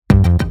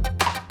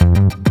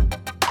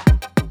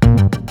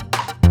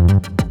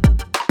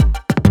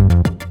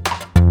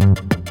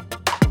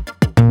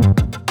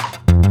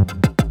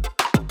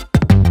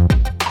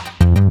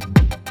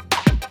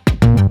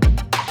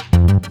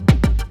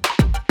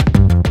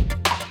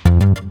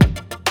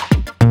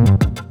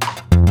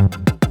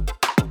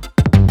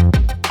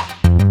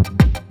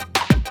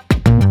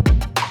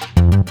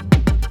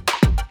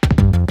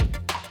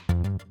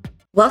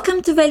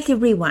Welcome to Velti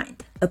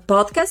Rewind, a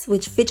podcast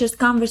which features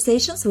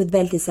conversations with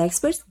Velti's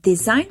experts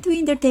designed to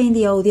entertain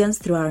the audience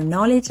through our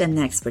knowledge and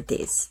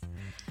expertise.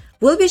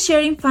 We'll be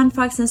sharing fun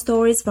facts and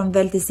stories from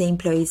Velti's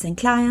employees and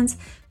clients,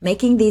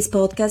 making these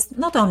podcasts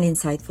not only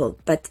insightful,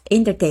 but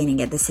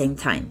entertaining at the same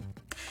time.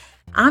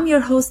 I'm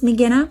your host,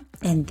 Migena,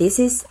 and this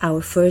is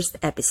our first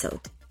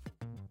episode.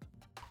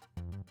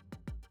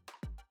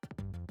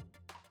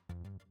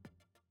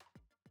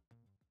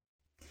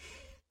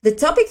 The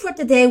topic for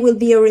today will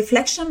be a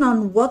reflection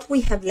on what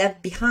we have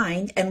left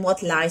behind and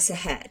what lies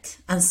ahead,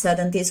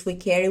 uncertainties we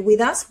carry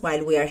with us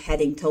while we are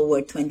heading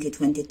toward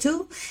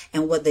 2022,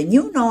 and what the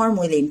new norm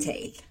will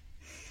entail.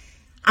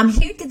 I'm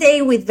here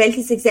today with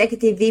Velti's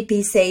Executive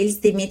VP Sales,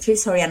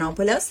 Dimitris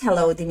Orianopoulos.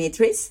 Hello,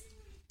 Dimitris.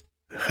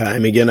 Hi,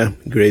 Migena.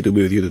 Great to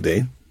be with you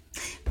today.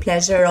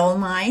 Pleasure all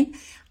mine.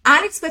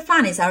 Alex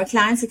Befanis, our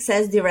Client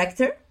Success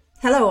Director.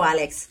 Hello,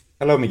 Alex.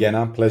 Hello,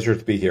 Migena. Pleasure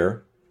to be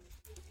here.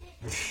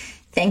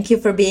 Thank you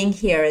for being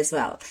here as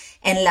well.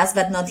 And last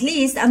but not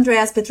least,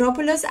 Andreas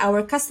Petropoulos,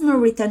 our Customer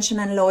Retention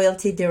and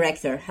Loyalty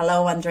Director.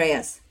 Hello,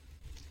 Andreas.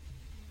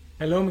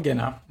 Hello,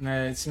 Migena.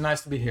 It's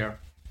nice to be here.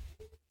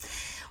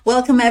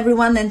 Welcome,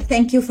 everyone, and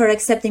thank you for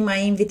accepting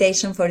my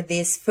invitation for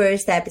this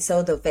first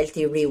episode of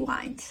Velti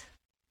Rewind.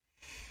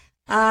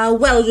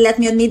 Let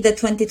me admit that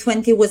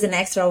 2020 was an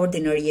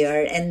extraordinary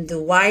year, and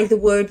while the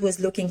world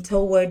was looking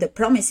toward a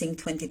promising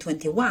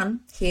 2021,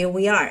 here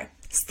we are.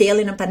 Still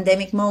in a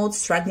pandemic mode,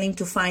 struggling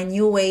to find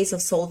new ways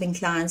of solving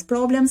clients'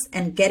 problems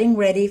and getting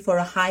ready for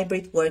a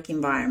hybrid work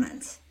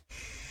environment.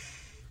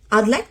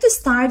 I'd like to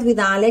start with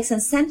Alex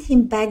and send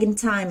him back in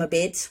time a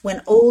bit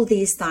when all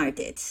this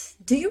started.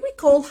 Do you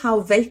recall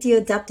how Velti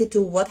adapted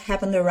to what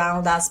happened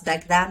around us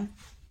back then?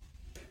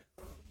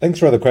 Thanks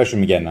for the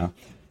question, Migena.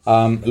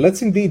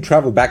 Let's indeed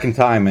travel back in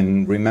time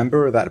and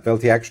remember that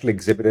Velti actually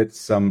exhibited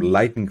some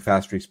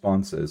lightning-fast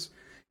responses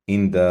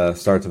in the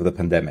start of the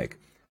pandemic.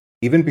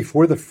 Even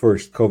before the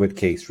first COVID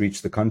case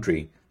reached the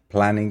country,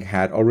 planning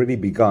had already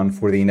begun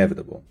for the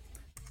inevitable.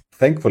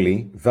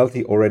 Thankfully,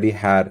 Velti already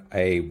had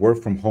a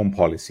work-from-home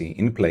policy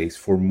in place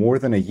for more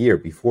than a year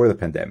before the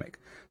pandemic.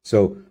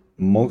 So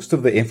most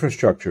of the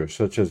infrastructure,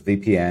 such as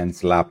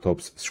VPNs,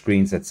 laptops,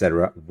 screens,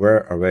 etc., were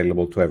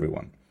available to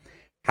everyone.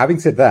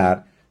 Having said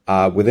that,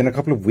 within a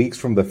couple of weeks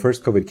from the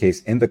first COVID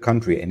case in the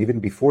country, and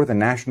even before the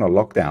national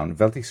lockdown,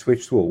 Velti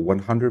switched to a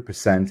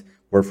 100%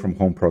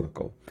 work-from-home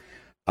protocol.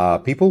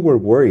 People were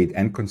worried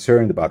and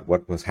concerned about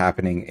what was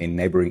happening in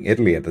neighboring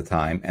Italy at the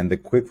time, and the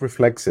quick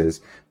reflexes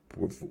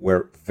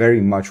were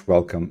very much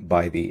welcomed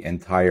by the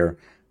entire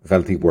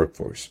Velti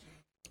workforce.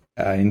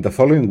 In the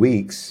following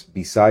weeks,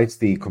 besides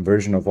the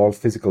conversion of all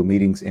physical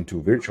meetings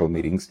into virtual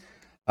meetings,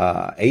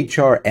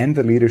 HR and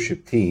the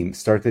leadership team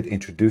started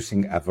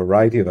introducing a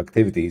variety of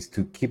activities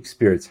to keep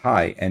spirits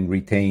high and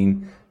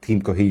retain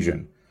team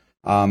cohesion.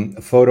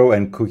 Photo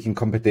and cooking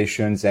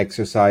competitions,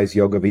 exercise,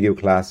 yoga video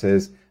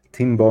classes,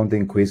 team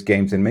bonding, quiz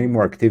games, and many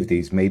more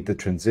activities made the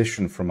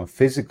transition from a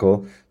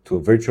physical to a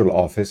virtual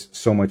office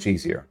so much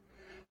easier.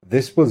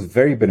 This was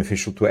very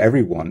beneficial to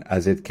everyone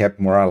as it kept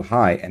morale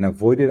high and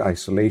avoided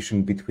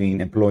isolation between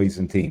employees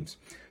and teams.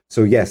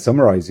 So yes,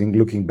 summarizing,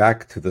 looking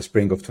back to the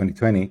spring of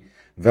 2020,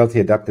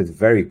 Velti adapted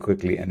very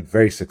quickly and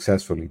very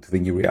successfully to the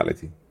new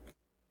reality.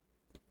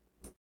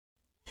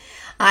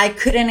 I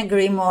couldn't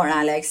agree more,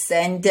 Alex.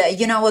 And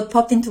you know what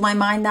popped into my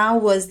mind now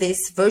was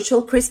this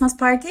virtual Christmas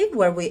party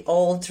where we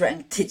all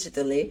drank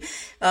digitally.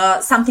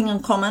 Something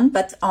uncommon,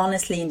 but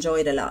honestly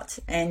enjoyed a lot.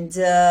 And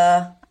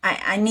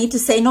I need to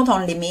say not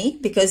only me,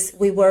 because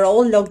we were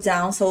all locked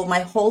down, so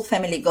my whole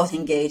family got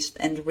engaged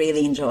and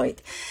really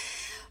enjoyed.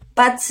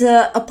 But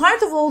a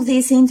part of all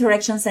these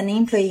interactions and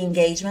employee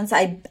engagements,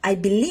 I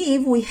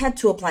believe we had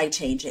to apply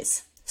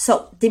changes.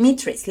 So,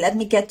 Dimitris, let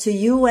me get to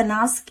you and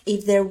ask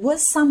if there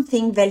was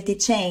something Velti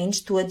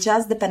changed to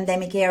adjust the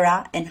pandemic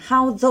era and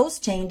how those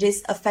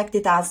changes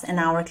affected us and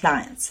our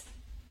clients.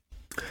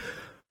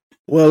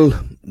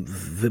 Well,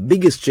 the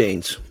biggest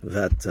change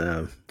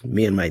that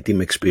me and my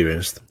team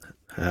experienced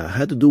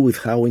had to do with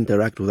how we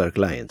interact with our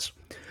clients.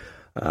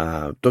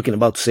 Talking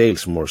about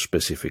sales more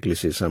specifically,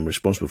 since I'm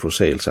responsible for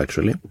sales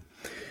actually.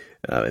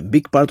 A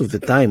big part of the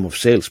time of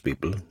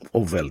salespeople,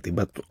 of Velti,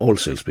 but all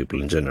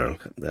salespeople in general,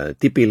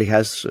 typically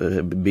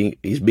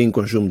is being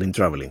consumed in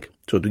traveling.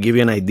 So to give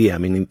you an idea,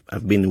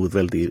 I've been with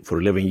Velti for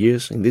 11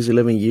 years. In these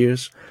 11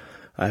 years,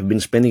 I've been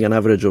spending an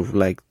average of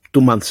like 2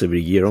 months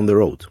every year on the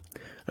road.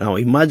 Now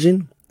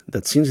imagine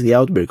that since the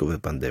outbreak of the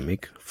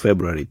pandemic,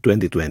 February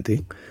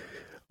 2020,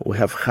 we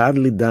have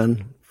hardly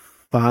done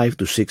 5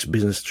 to 6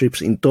 business trips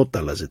in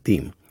total as a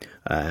team.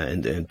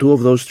 And 2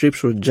 of those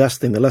trips were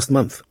just in the last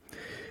month.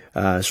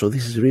 So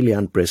this is really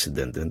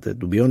unprecedented. And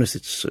to be honest,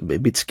 it's a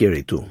bit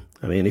scary too.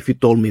 If you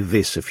told me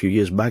this a few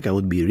years back, I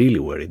would be really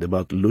worried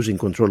about losing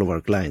control of our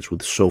clients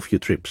with so few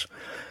trips.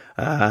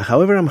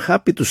 However, I'm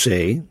happy to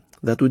say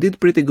that we did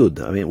pretty good.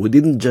 We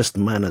didn't just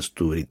manage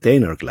to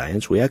retain our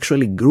clients, we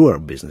actually grew our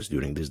business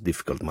during these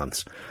difficult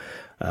months.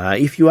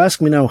 If you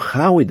ask me now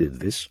how we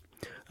did this,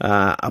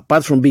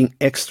 apart from being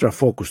extra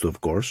focused,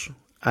 of course,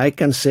 I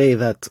can say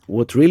that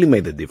what really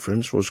made the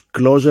difference was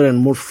closer and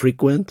more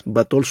frequent,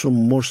 but also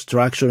more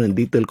structured and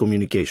detailed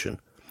communication,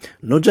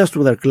 not just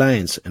with our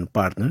clients and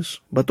partners,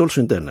 but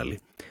also internally.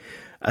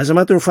 As a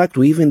matter of fact,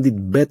 we even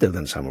did better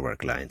than some of our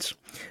clients.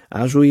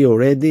 As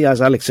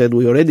Alex said,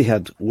 we already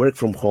had work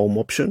from home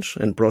options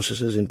and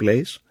processes in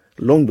place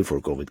long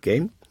before COVID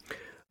came.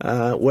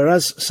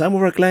 Whereas some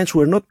of our clients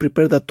were not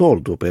prepared at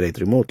all to operate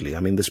remotely. I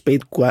mean, they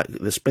spent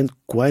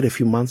quite a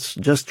few months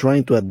just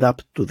trying to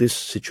adapt to this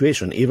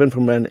situation, even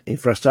from an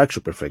infrastructure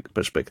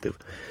perspective.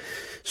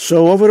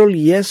 So overall,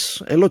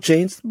 yes, a lot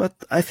changed, but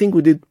I think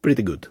we did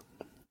pretty good.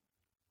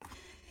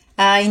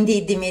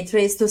 Indeed,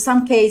 Dimitris, to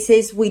some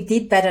cases, we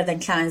did better than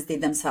clients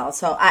did themselves.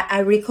 So I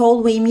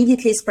recall we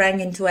immediately sprang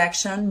into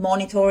action,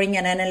 monitoring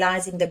and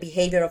analyzing the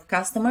behavior of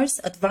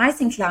customers,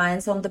 advising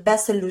clients on the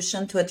best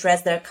solution to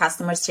address their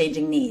customers'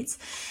 changing needs.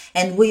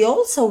 And we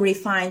also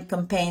refined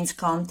campaigns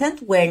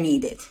content where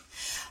needed.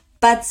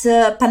 But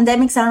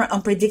pandemics are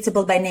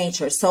unpredictable by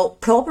nature, so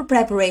proper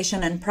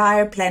preparation and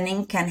prior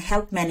planning can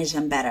help manage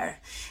them better.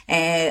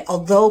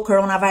 Although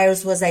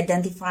coronavirus was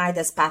identified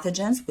as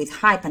pathogens with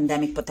high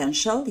pandemic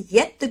potential,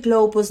 yet the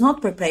globe was not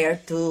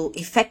prepared to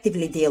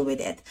effectively deal with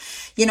it.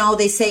 You know,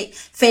 they say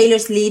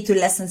failures lead to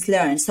lessons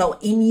learned. So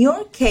in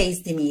your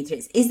case,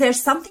 Dimitris, is there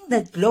something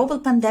that global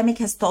pandemic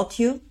has taught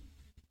you?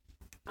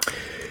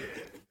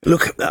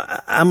 Look,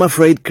 I'm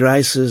afraid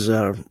crises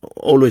are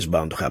always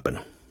bound to happen.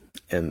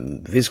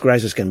 And this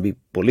crisis can be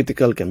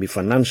political, can be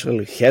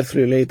financial,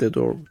 health-related,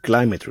 or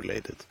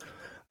climate-related.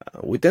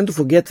 We tend to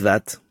forget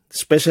that,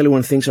 especially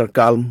when things are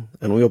calm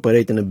and we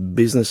operate in a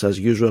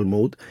business-as-usual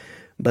mode.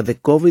 But the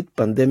COVID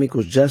pandemic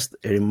was just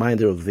a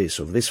reminder of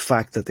this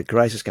fact that a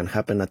crisis can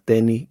happen at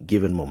any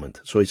given moment.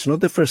 So it's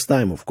not the first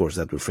time, of course,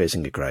 that we're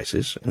facing a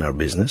crisis in our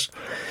business.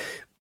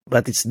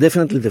 But it's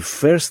definitely the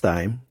first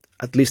time,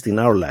 at least in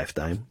our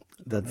lifetime,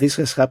 that this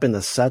has happened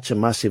at such a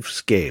massive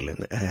scale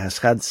and has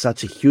had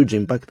such a huge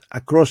impact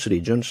across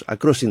regions,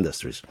 across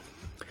industries.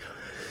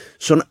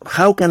 So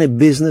how can a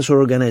business or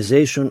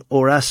organization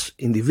or us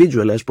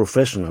individually as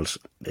professionals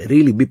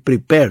really be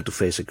prepared to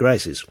face a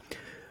crisis?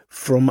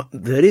 From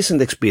the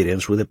recent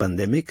experience with the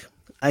pandemic,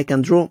 I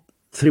can draw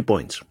 3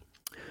 points.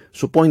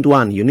 So point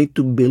 1, you need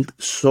to build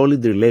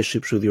solid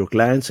relationships with your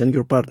clients and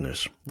your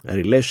partners, a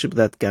relationship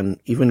that can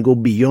even go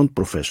beyond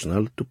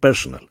professional to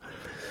personal.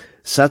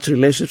 Such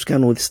relationships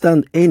can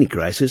withstand any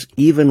crisis,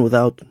 even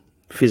without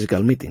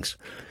physical meetings.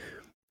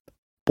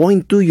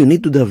 Point 2, you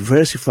need to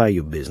diversify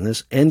your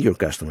business and your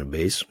customer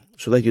base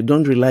so that you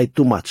don't rely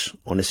too much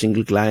on a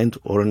single client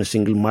or on a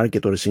single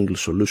market or a single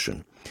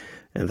solution.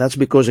 And that's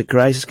because a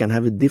crisis can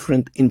have a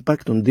different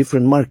impact on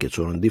different markets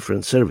or on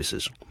different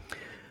services.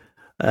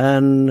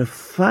 And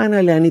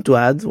finally, I need to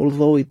add,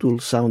 although it will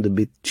sound a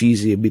bit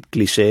cheesy, a bit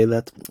cliche,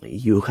 that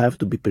you have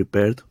to be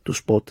prepared to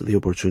spot the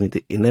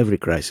opportunity in every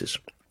crisis.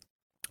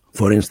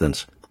 For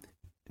instance,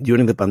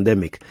 during the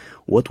pandemic,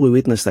 what we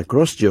witnessed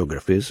across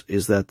geographies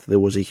is that there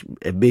was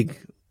a big,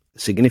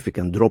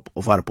 significant drop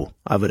of ARPU,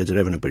 average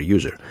revenue per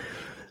user.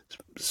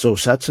 So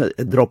such a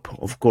drop,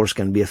 of course,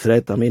 can be a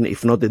threat,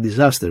 if not a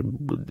disaster,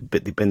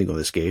 depending on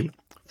the scale,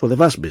 for the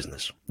VAS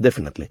business,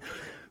 definitely.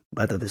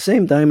 But at the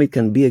same time, it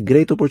can be a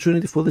great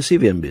opportunity for the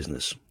CVM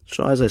business.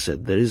 So as I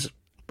said, there is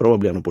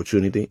probably an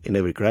opportunity in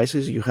every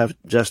crisis. You have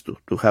just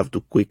to have to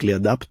quickly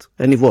adapt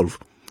and evolve.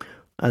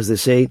 As they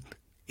say,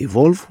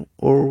 evolve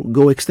or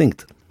go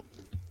extinct.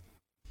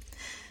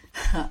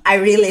 I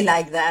really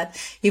like that.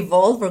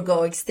 Evolve or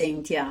go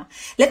extinct, yeah.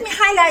 Let me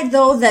highlight,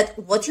 though, that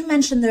what you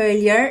mentioned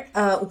earlier,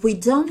 we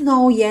don't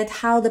know yet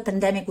how the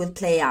pandemic will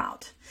play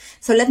out.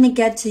 So let me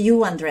get to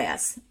you,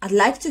 Andreas. I'd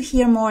like to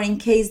hear more in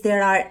case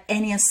there are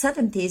any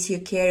uncertainties you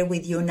carry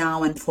with you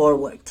now and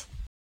forward.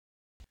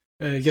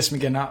 Yes,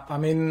 Migena.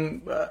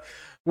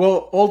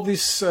 All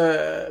this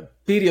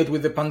period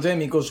with the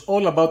pandemic was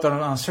all about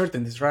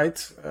uncertainties,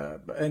 right?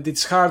 And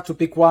it's hard to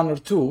pick one or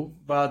two,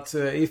 but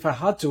if I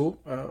had to,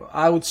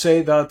 I would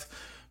say that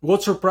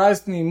what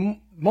surprised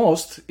me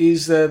most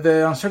is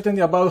the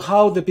uncertainty about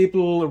how the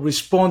people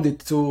responded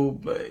to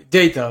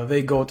data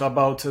they got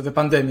about the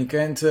pandemic.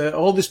 And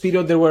all this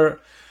period, there were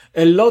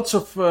lots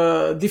of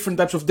different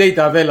types of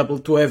data available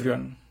to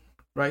everyone,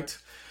 right?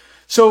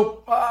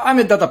 So I'm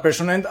a data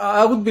person, and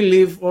I would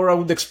believe, or I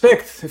would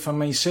expect, if I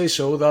may say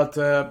so,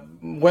 that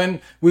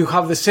when we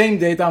have the same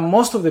data,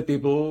 most of the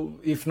people,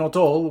 if not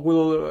all,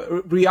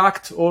 will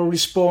react or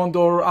respond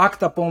or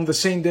act upon the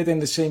same data in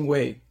the same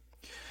way.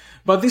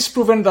 But this is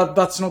proven that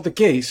that's not the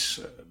case.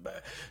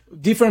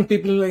 Different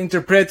people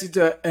interpreted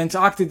and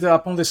acted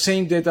upon the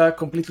same data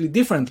completely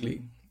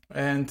differently.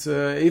 And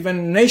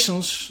even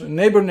nations,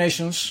 neighbor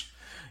nations,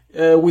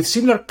 with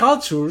similar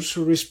cultures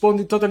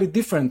responded totally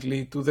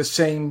differently to the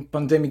same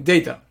pandemic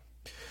data.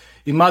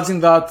 Imagine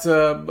that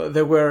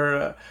there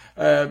were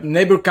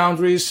neighbor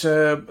countries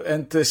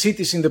and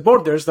cities in the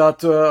borders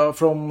that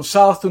from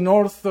south to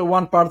north,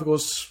 one part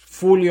was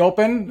fully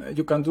open.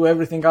 You can do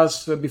everything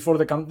as before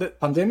the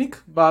pandemic,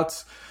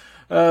 but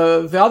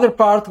the other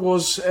part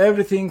was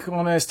everything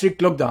on a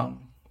strict lockdown.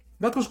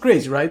 That was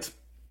crazy, right?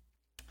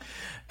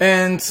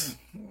 And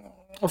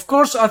Of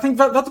course, I think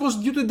that was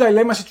due to the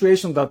dilemma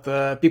situation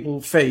that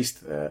people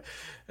faced.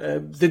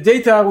 The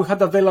data we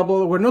had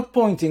available were not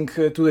pointing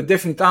to a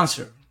definite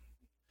answer.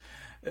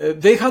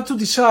 They had to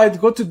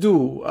decide what to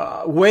do,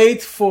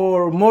 wait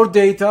for more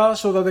data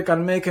so that they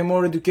can make a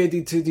more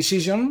educated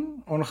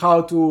decision on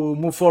how to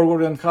move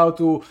forward and how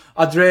to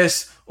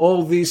address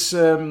all these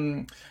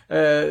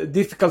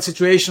difficult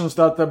situations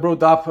that are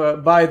brought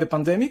up by the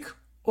pandemic,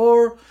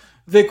 or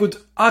they could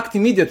act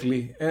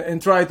immediately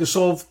and try to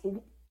solve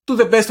to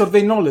the best of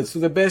their knowledge,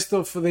 based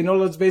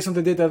on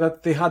the data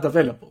that they had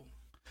available.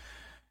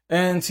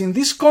 And in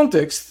this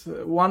context,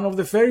 one of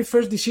the very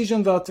first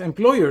decisions that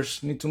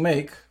employers need to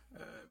make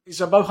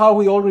is about how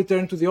we all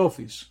return to the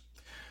office.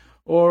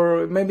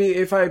 Or maybe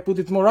if I put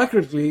it more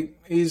accurately,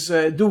 is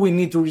do we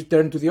need to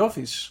return to the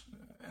office?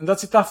 And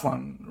that's a tough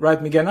one,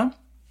 right, Migena?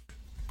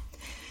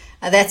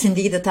 That's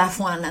indeed a tough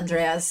one,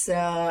 Andreas.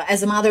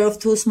 As a mother of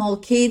two small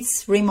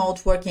kids,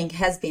 remote working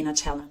has been a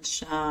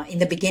challenge. In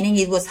the beginning,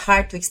 it was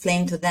hard to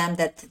explain to them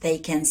that they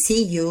can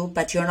see you,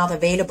 but you're not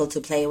available to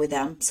play with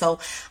them. So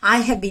I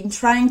have been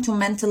trying to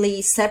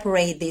mentally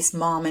separate this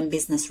mom and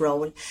business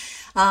role.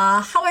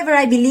 However,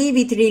 I believe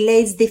it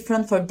relates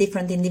different for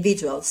different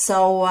individuals.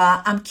 So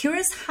I'm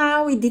curious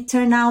how it did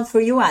turn out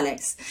for you,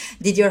 Alex.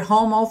 Did your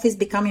home office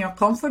become your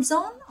comfort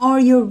zone, or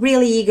you're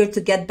really eager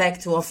to get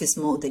back to office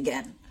mode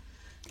again?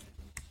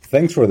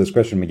 Thanks for this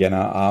question,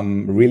 Migena.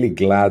 I'm really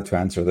glad to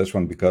answer this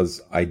one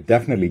because I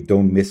definitely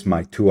don't miss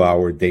my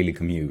 2-hour daily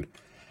commute.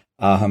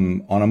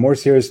 On a more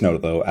serious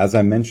note, though, as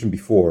I mentioned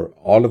before,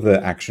 all of the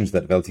actions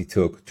that Velti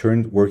took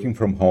turned working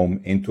from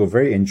home into a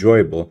very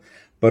enjoyable,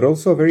 but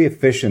also a very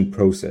efficient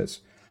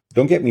process.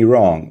 Don't get me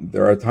wrong,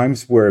 there are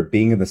times where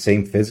being in the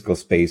same physical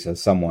space as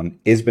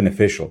someone is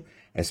beneficial,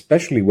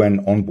 especially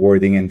when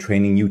onboarding and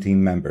training new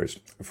team members.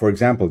 For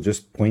example,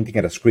 just pointing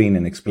at a screen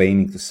and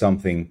explaining to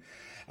someone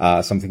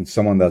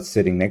that's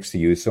sitting next to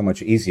you is so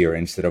much easier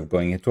instead of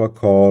going into a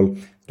call,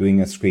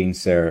 doing a screen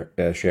share,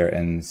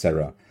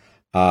 etc.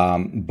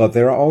 But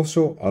there are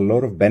also a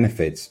lot of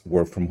benefits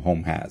work from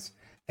home has,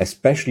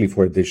 especially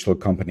for a digital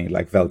company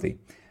like Velti.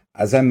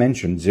 As I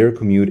mentioned, zero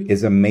commute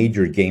is a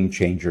major game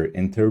changer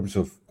in terms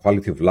of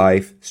quality of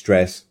life,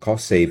 stress,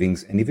 cost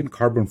savings, and even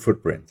carbon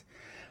footprint.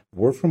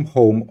 Work from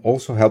home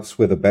also helps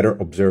with a better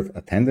observed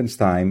attendance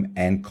time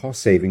and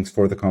cost savings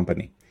for the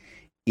company.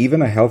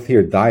 Even a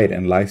healthier diet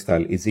and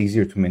lifestyle is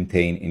easier to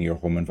maintain in your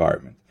home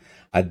environment.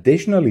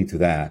 Additionally to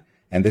that,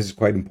 and this is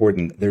quite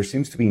important, there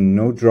seems to be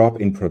no drop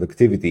in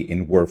productivity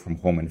in work from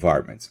home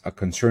environments, a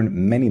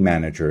concern many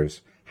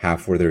managers have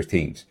for their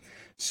teams.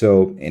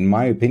 So, in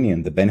my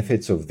opinion, the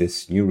benefits of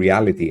this new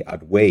reality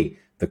outweigh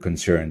the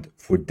concern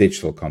for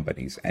digital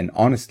companies. And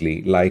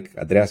honestly, like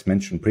Andreas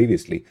mentioned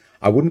previously,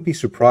 I wouldn't be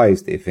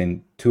surprised if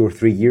in 2 or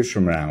 3 years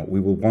from now, we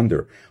will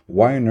wonder,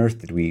 why on earth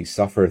did we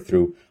suffer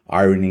through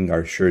ironing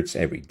our shirts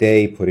every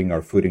day, putting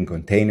our food in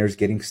containers,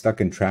 getting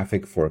stuck in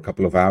traffic for a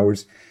couple of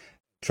hours,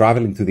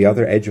 traveling to the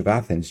other edge of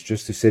Athens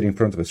just to sit in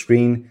front of a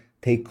screen,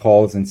 take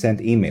calls, and send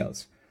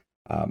emails.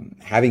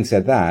 Having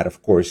said that,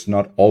 of course,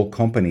 not all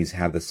companies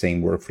have the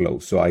same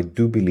workflow. So I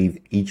do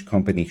believe each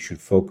company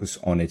should focus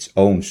on its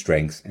own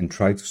strengths and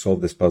try to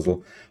solve this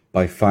puzzle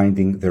by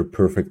finding their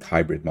perfect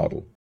hybrid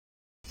model.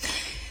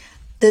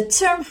 The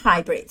term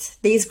hybrid,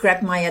 this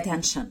grabbed my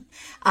attention.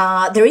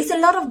 There is a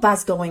lot of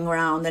buzz going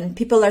around and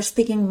people are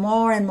speaking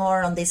more and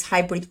more on this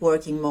hybrid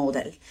working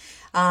model.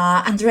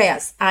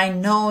 Andreas, I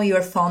know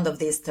you're fond of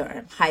this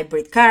term,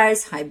 hybrid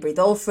cars, hybrid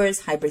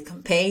offers, hybrid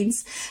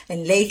campaigns,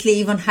 and lately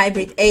even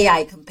hybrid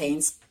AI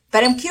campaigns.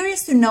 But I'm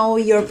curious to know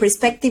your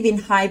perspective in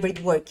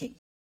hybrid working.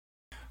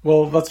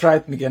 Well, that's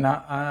right,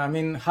 Migena. I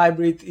mean,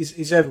 hybrid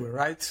is everywhere,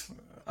 right?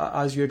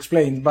 As you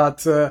explained.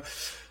 But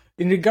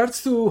in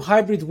regards to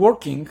hybrid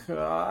working,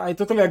 I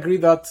totally agree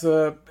that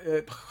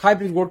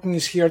hybrid working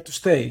is here to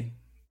stay.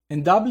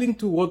 And doubling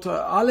to what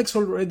Alex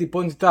already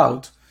pointed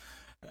out,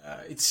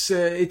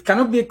 it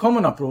cannot be a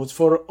common approach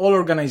for all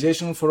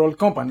organizations, for all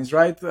companies,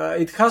 right?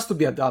 It has to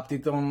be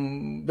adapted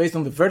based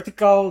on the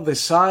vertical, the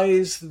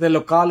size, the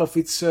locale of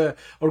its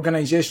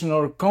organization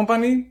or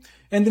company,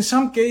 and in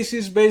some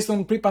cases based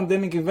on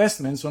pre-pandemic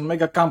investments on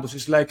mega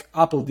campuses like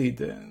Apple did.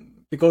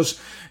 Because,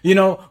 you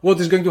know, what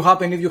is going to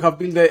happen if you have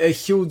built a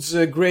huge,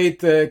 great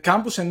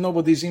campus and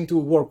nobody is into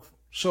work?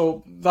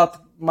 So that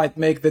might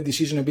make the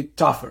decision a bit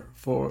tougher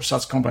for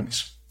such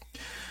companies.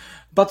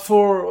 But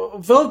for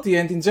Velti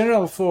and in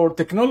general for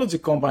technology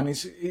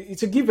companies,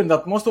 it's a given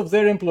that most of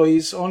their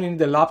employees only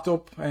need a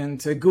laptop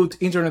and a good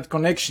internet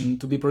connection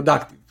to be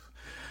productive.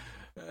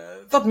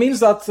 That means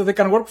that they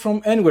can work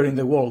from anywhere in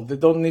the world. They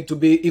don't need to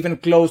be even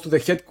close to the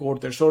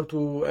headquarters or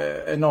to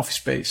an office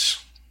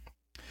space.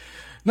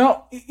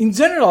 Now, in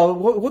general,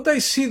 what I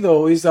see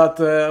though is that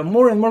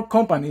more and more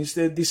companies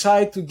they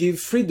decide to give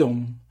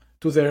freedom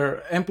to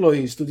their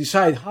employees to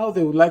decide how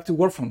they would like to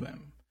work from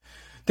them.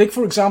 Take,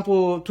 for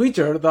example,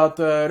 Twitter that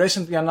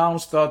recently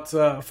announced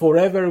that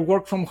forever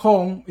work from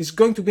home is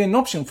going to be an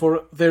option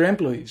for their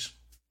employees.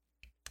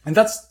 And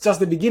that's just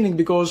the beginning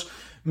because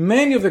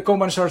many of the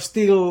companies are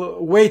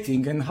still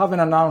waiting and haven't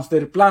announced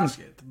their plans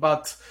yet.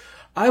 But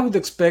I would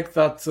expect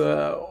that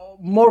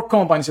more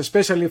companies,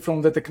 especially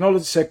from the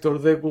technology sector,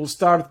 they will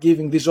start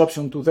giving this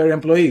option to their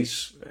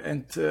employees,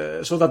 and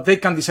so that they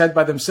can decide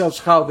by themselves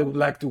how they would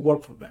like to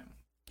work for them.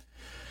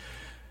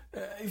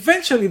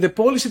 Eventually, the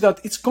policy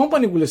that each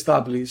company will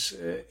establish,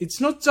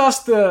 it's not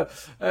just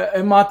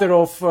a matter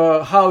of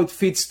how it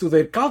fits to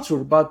their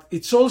culture, but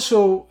it's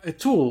also a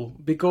tool,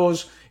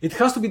 because it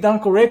has to be done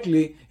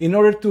correctly in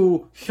order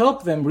to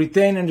help them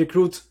retain and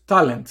recruit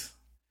talent.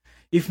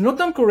 If not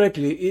done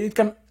correctly, it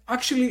can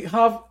actually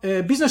have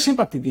a business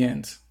impact in the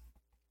end.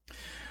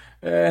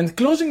 And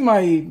closing my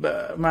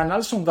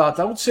analysis on that,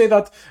 I would say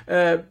that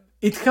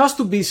it has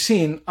to be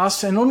seen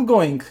as an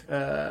ongoing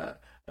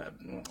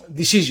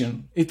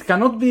decision. It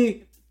cannot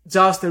be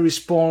just a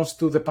response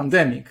to the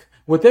pandemic.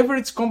 Whatever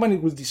its company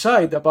will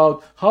decide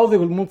about how they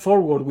will move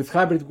forward with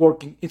hybrid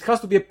working, it has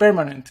to be a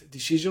permanent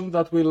decision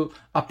that will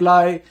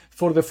apply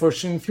for the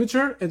foreseeable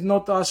future, and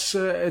not as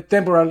a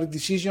temporary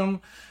decision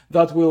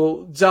that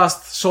will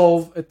just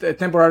solve a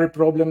temporary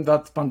problem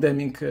that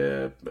pandemic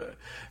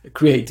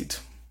created.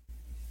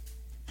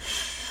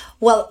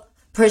 Well,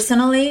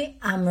 personally,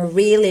 I'm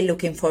really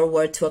looking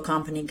forward to a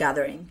company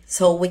gathering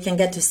so we can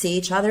get to see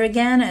each other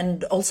again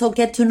and also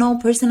get to know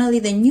personally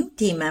the new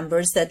team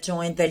members that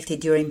joined Velti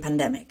during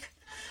pandemic.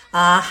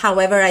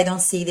 However, I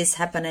don't see this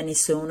happen any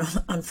soon,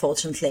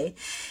 unfortunately.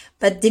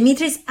 But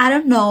Dimitris, I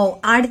don't know,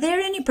 are there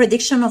any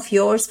prediction of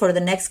yours for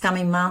the next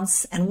coming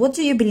months, and what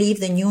do you believe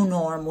the new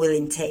norm will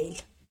entail?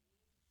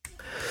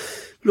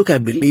 Look, I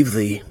believe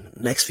the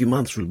next few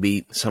months will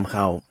be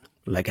somehow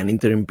like an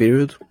interim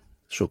period.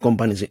 So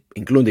companies,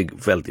 including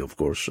Velti, of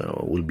course,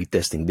 will be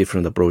testing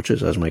different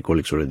approaches, as my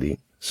colleagues already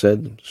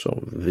said.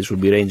 So this will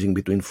be ranging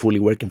between fully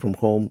working from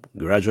home,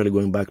 gradually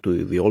going back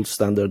to the old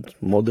standard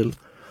model,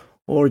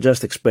 or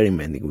just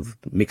experimenting with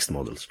mixed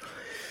models.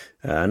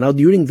 Now,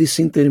 during this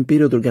interim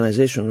period,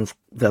 organizations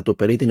that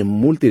operate in a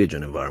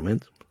multi-region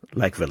environment,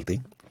 like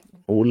Velti,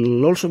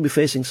 will also be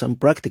facing some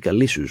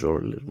practical issues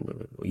or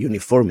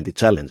uniformity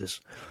challenges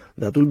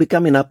that will be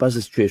coming up as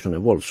the situation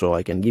evolves. So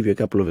I can give you a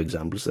couple of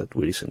examples that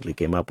we recently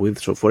came up with.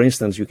 So for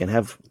instance, you can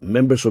have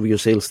members of your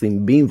sales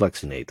team being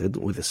vaccinated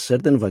with a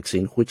certain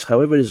vaccine, which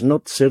however is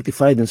not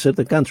certified in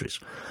certain countries.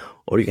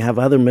 Or you can have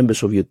other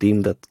members of your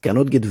team that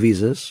cannot get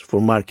visas for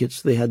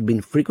markets they had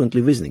been frequently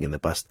visiting in the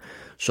past.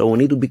 So we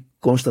need to be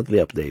constantly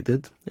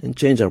updated and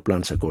change our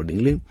plans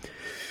accordingly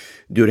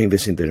during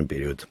this interim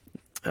period.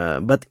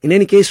 But in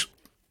any case,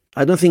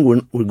 I don't think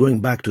we're going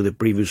back to the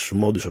previous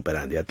modus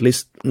operandi, at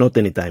least not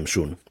anytime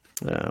soon.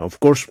 Of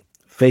course,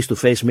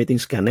 face-to-face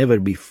meetings can never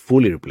be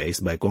fully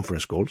replaced by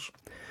conference calls,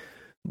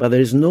 but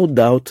there is no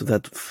doubt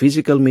that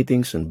physical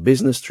meetings and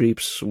business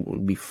trips will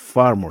be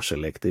far more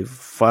selective,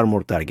 far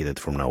more targeted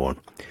from now on.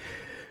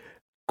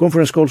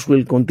 Conference calls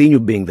will continue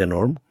being the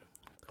norm,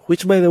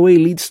 which, by the way,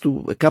 leads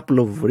to a couple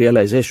of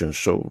realizations.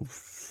 So,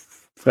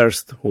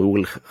 first, we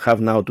will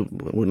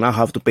now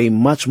have to pay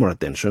much more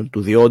attention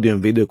to the audio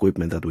and video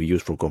equipment that we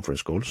use for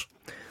conference calls,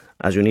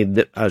 as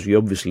you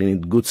obviously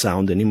need good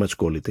sound and image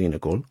quality in a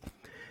call.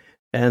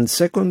 And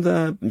second,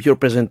 your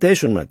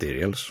presentation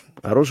materials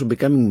are also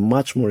becoming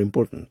much more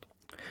important.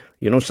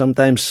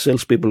 Sometimes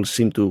salespeople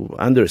seem to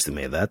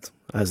underestimate that,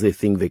 as they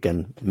think they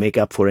can make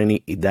up for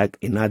any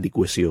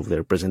inadequacy of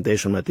their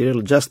presentation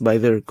material just by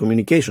their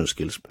communication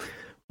skills.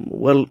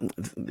 Well,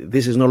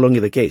 this is no longer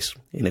the case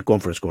in a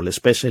conference call,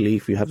 especially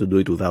if you have to do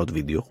it without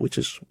video, which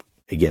is,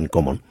 again,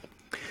 common.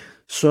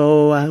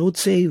 So I would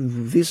say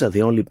these are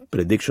the only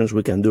predictions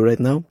we can do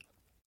right now.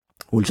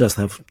 We'll just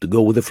have to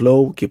go with the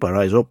flow, keep our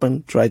eyes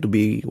open, try to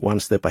be one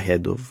step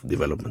ahead of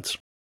developments.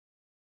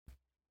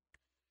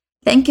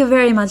 Thank you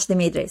very much,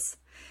 Dimitris.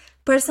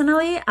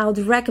 Personally, I would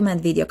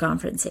recommend video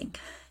conferencing.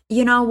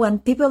 When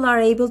people are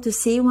able to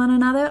see one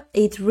another,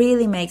 it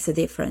really makes a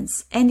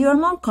difference, and you are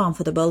more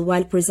comfortable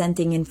while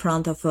presenting in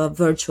front of a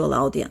virtual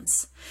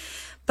audience.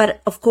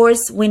 But of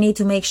course, we need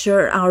to make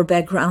sure our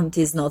background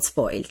is not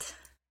spoiled.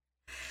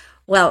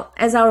 Well,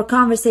 as our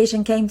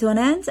conversation came to an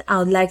end, I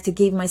would like to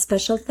give my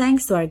special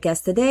thanks to our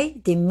guests today,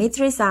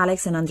 Dimitris,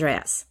 Alex, and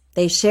Andreas.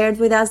 They shared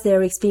with us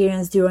their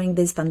experience during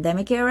this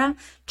pandemic era,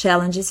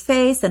 challenges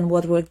faced, and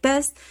what worked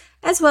best,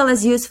 as well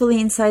as useful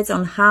insights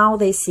on how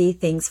they see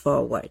things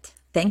forward.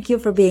 Thank you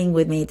for being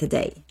with me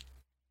today.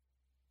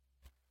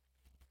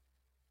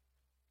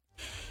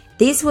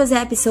 This was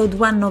episode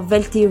 1 of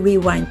Velti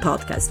Rewind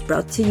podcast,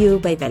 brought to you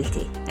by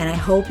Velti, and I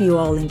hope you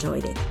all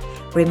enjoyed it.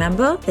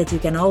 Remember that you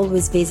can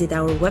always visit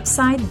our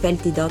website,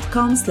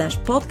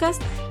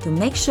 velti.com/podcast, to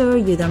make sure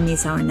you don't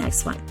miss our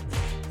next one.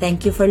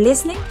 Thank you for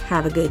listening.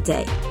 Have a good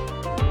day.